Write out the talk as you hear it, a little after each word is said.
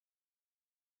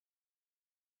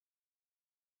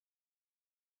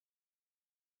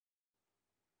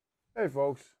Hey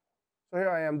folks, so here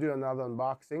I am doing another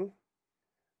unboxing.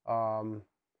 Um,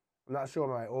 I'm not sure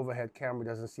my overhead camera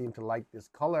doesn't seem to like this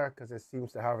color because it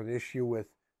seems to have an issue with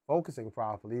focusing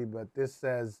properly, but this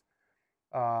says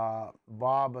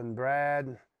Bob and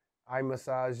Brad, eye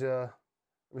massager.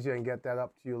 Let me see if I can get that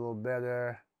up to you a little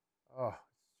better. Oh,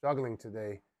 struggling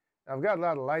today. I've got a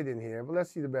lot of light in here, but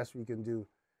let's see the best we can do.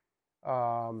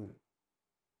 Um,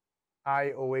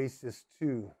 Oasis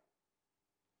 2.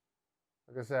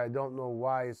 Like I said, I don't know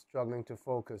why it's struggling to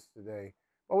focus today,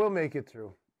 but we'll make it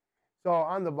through. So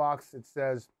on the box, it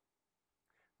says,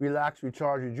 relax,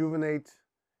 recharge, rejuvenate,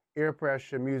 air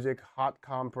pressure, music, hot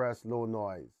compress, low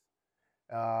noise.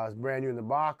 It's brand new in the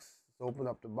box. Let's open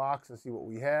up the box and see what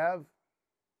we have.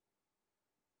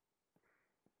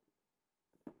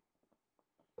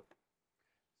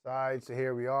 Side, so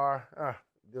here we are.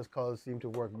 This color seems to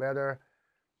work better.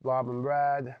 Bob and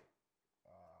Brad.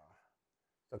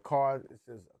 The card, it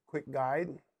says a quick guide.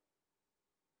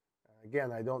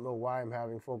 Again, I don't know why I'm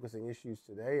having focusing issues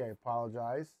today. I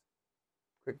apologize.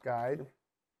 Quick guide.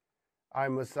 Eye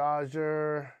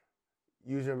massager,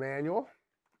 user manual.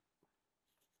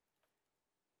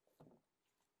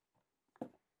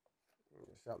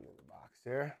 There's something in the box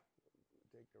here.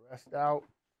 Take the rest out.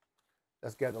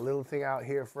 Let's get the little thing out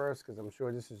here first because I'm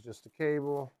sure this is just a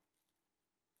cable.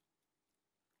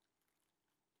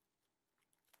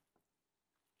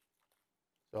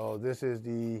 So this is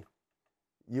the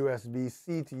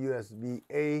USB-C to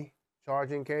USB-A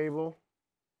charging cable.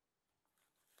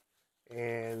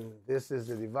 And this is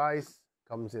the device.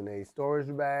 Comes in a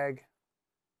storage bag.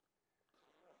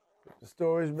 The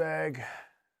storage bag.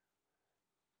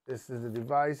 This is the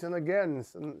device. And again,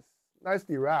 it's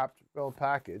nicely wrapped, well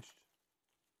packaged.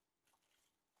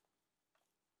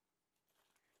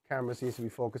 Camera seems to be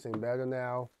focusing better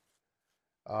now.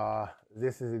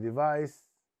 This is the device.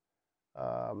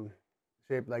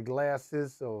 Shaped like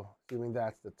glasses, so assuming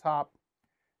that's the top.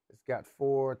 It's got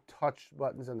 4 touch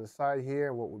buttons on the side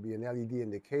here, what would be an LED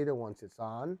indicator once it's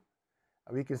on.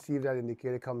 And we can see if that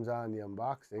indicator comes on in the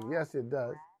unboxing. Yes, it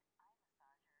does.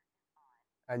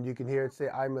 And you can hear it say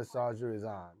eye massager is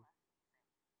on.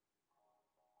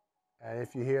 And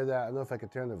if you hear that, I don't know if I can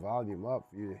turn the volume up.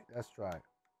 Let's try.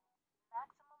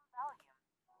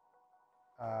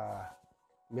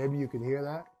 Maybe you can hear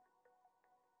that.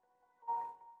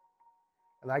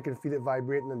 And I can feel it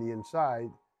vibrating on the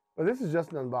inside. But this is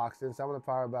just an unboxing, so I'm going to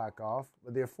power back off.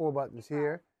 But there are 4 buttons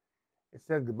here. It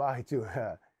said goodbye to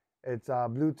it's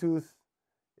Bluetooth,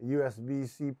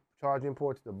 USB-C charging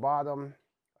port to the bottom.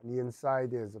 On the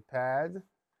inside, there's a pad.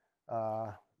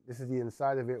 This is the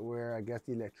inside of it where I guess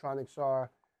the electronics are.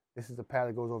 This is the pad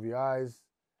that goes over your eyes.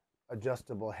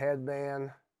 Adjustable headband.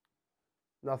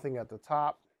 Nothing at the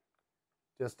top.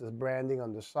 Just this branding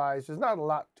on the sides. There's not a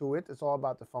lot to it. It's all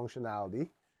about the functionality.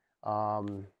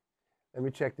 Let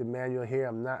me check the manual here.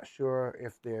 I'm not sure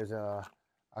if there's a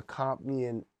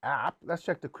accompanying app. Let's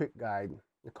check the quick guide.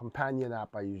 The companion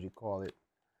app, I usually call it.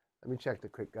 Let me check the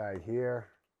quick guide here.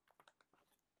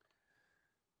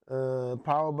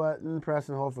 Power button, press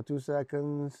and hold for 2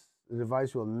 seconds. The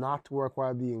device will not work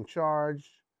while being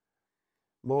charged.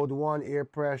 Mode 1, air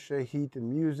pressure, heat and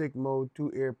music. Mode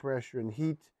 2, air pressure and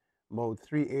heat. Mode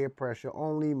 3, air pressure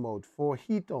only. Mode 4,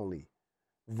 heat only.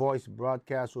 Voice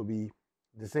broadcast will be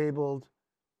disabled.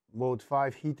 Mode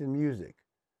 5, heat and music.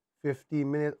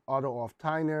 15-minute auto off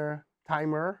timer.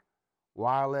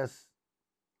 Wireless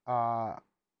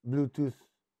Bluetooth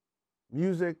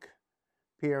music.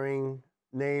 Pairing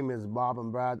name is Bob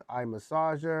and Brad Eye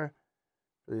Massager.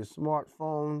 For your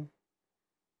smartphone.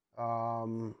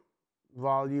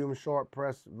 Volume, short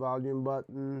press volume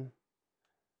button.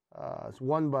 It's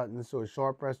 1 button, so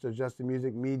short press to adjust the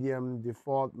music, medium,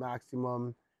 default,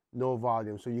 maximum, no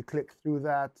volume. So you click through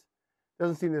that.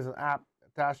 Doesn't seem there's an app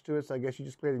attached to it, so I guess you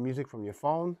just play the music from your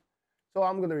phone. So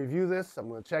I'm going to review this. I'm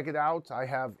going to check it out. I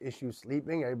have issues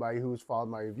sleeping. Everybody who's followed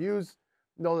my reviews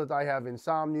know that I have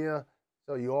insomnia.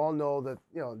 So you all know that,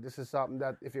 this is something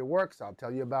that if it works, I'll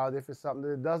tell you about it. If it's something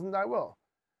that it doesn't, I will.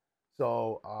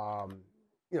 So,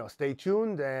 stay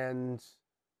tuned, and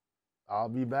I'll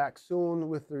be back soon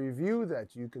with the review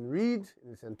that you can read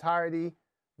in its entirety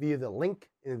via the link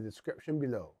in the description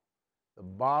below. The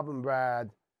Bob and Brad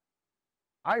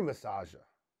Eye Massager.